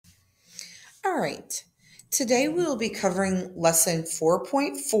right. Today we will be covering lesson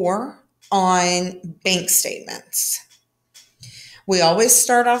 4.4 on bank statements. We always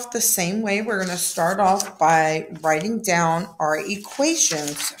start off the same way. We're going to start off by writing down our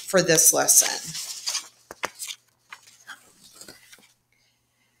equations for this lesson.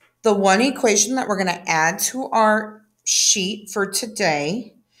 The one equation that we're going to add to our sheet for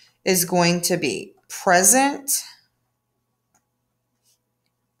today is going to be present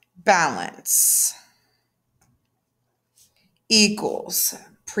balance equals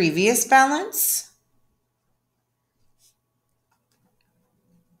previous balance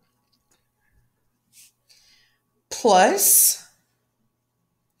plus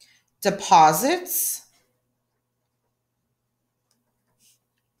deposits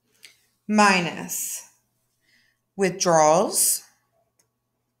minus withdrawals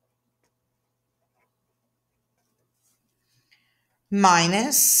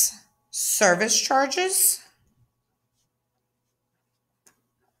minus service charges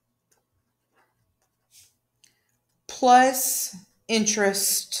plus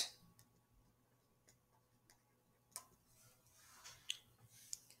interest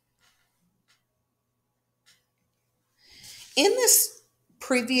in this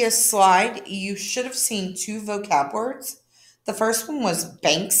previous slide. You should have seen two vocab words. The first one was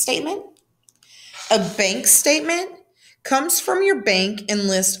bank statement. A bank statement comes from your bank and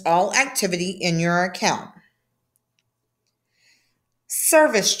lists all activity in your account.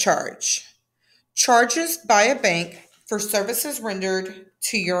 Service charge, charges by a bank for services rendered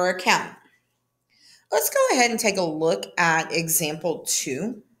to your account. Let's go ahead and take a look at example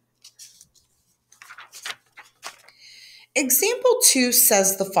 2. Example 2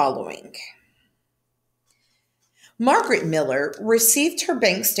 says the following. Margaret Miller received her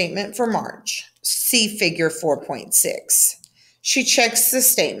bank statement for March. See figure 4.6. She checks the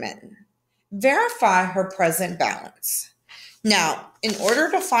statement. Verify her present balance. Now, in order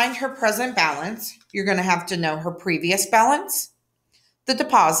to find her present balance, you're going to have to know her previous balance, the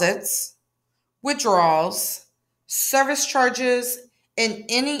deposits, withdrawals, service charges, and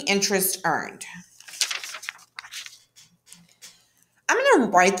any interest earned. I'm going to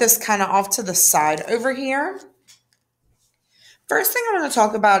write this kind of off to the side over here. First thing I want to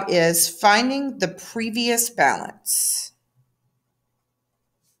talk about is finding the previous balance.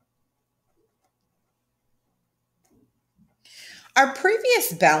 Our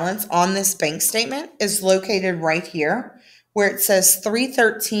previous balance on this bank statement is located right here where it says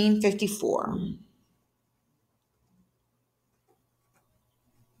 $313.54.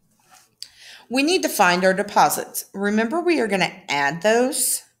 We need to find our deposits. Remember, we are going to add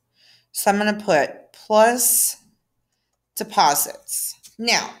those. So I'm going to put plus deposits.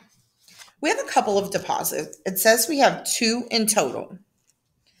 Now, we have a couple of deposits. It says we have 2 in total.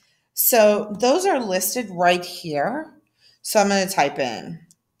 So those are listed right here. So I'm going to type in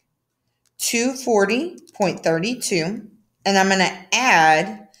 240.32 and I'm going to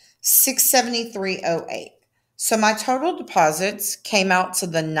add 673.08. So my total deposits came out to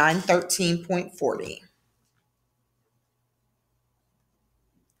the 913.40.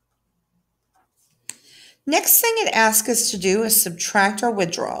 Next thing it asks us to do is subtract our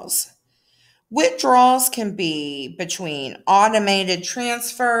withdrawals. Withdrawals can be between automated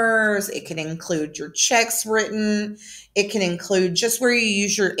transfers. It can include your checks written. It can include just where you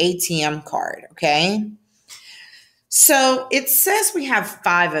use your ATM card, okay? So it says we have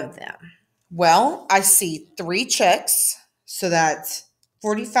 5 of them. Well, I see 3 checks, so that's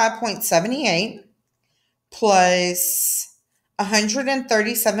 45.78 plus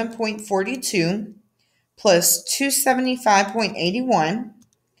 137.42 plus 275.81.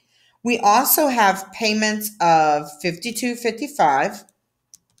 We also have payments of $52.55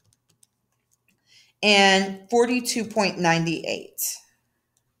 and $42.98.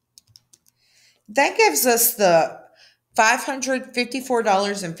 That gives us the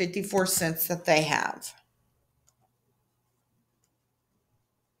 $554.54 that they have.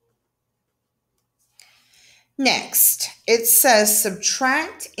 Next, it says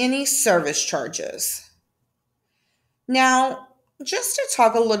subtract any service charges. Now, just to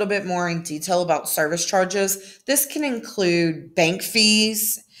talk a little bit more in detail about service charges, this can include bank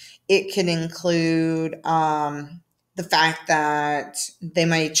fees. It can include the fact that they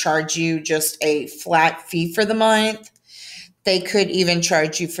might charge you just a flat fee for the month. They could even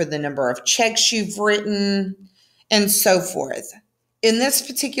charge you for the number of checks you've written and so forth. In this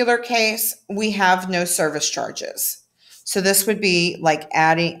particular case, we have no service charges. So this would be like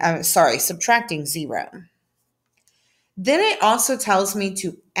subtracting 0. Then it also tells me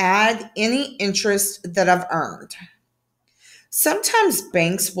to add any interest that I've earned. Sometimes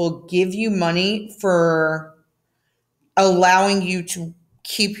banks will give you money for allowing you to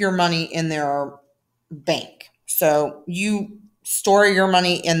keep your money in their bank. So you store your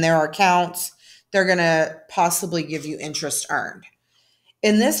money in their accounts, they're going to possibly give you interest earned.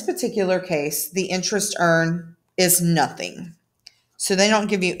 In this particular case, the interest earned is nothing. So they don't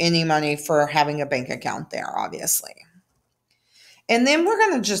give you any money for having a bank account there, obviously. And then we're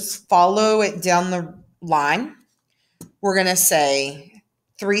going to just follow it down the line. We're going to say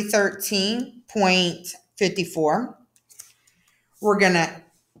 313.54. We're going to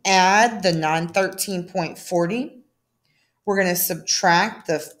add the 913.40. We're going to subtract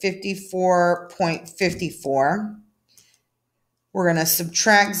the 54.54. We're going to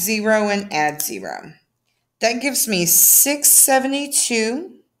subtract 0 and add 0. That gives me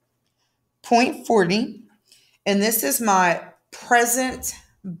 672.40. And this is my present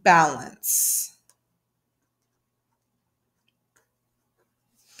balance.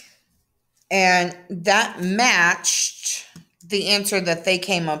 And that matched the answer that they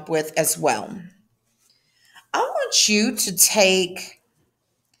came up with as well. I want you to take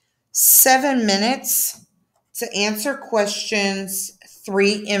 7 minutes to answer questions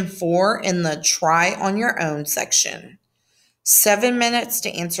 3 and 4 in the try on your own section. 7 minutes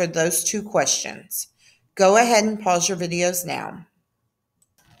to answer those 2 questions. Go ahead and pause your videos now.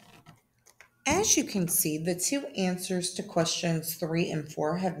 As you can see, the 2 answers to questions 3 and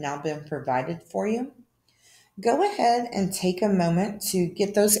 4 have now been provided for you. Go ahead and take a moment to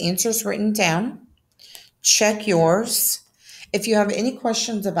get those answers written down. Check yours. If you have any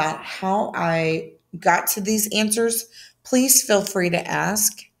questions about how I got to these answers, please feel free to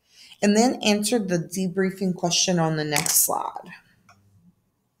ask. And then answer the debriefing question on the next slide.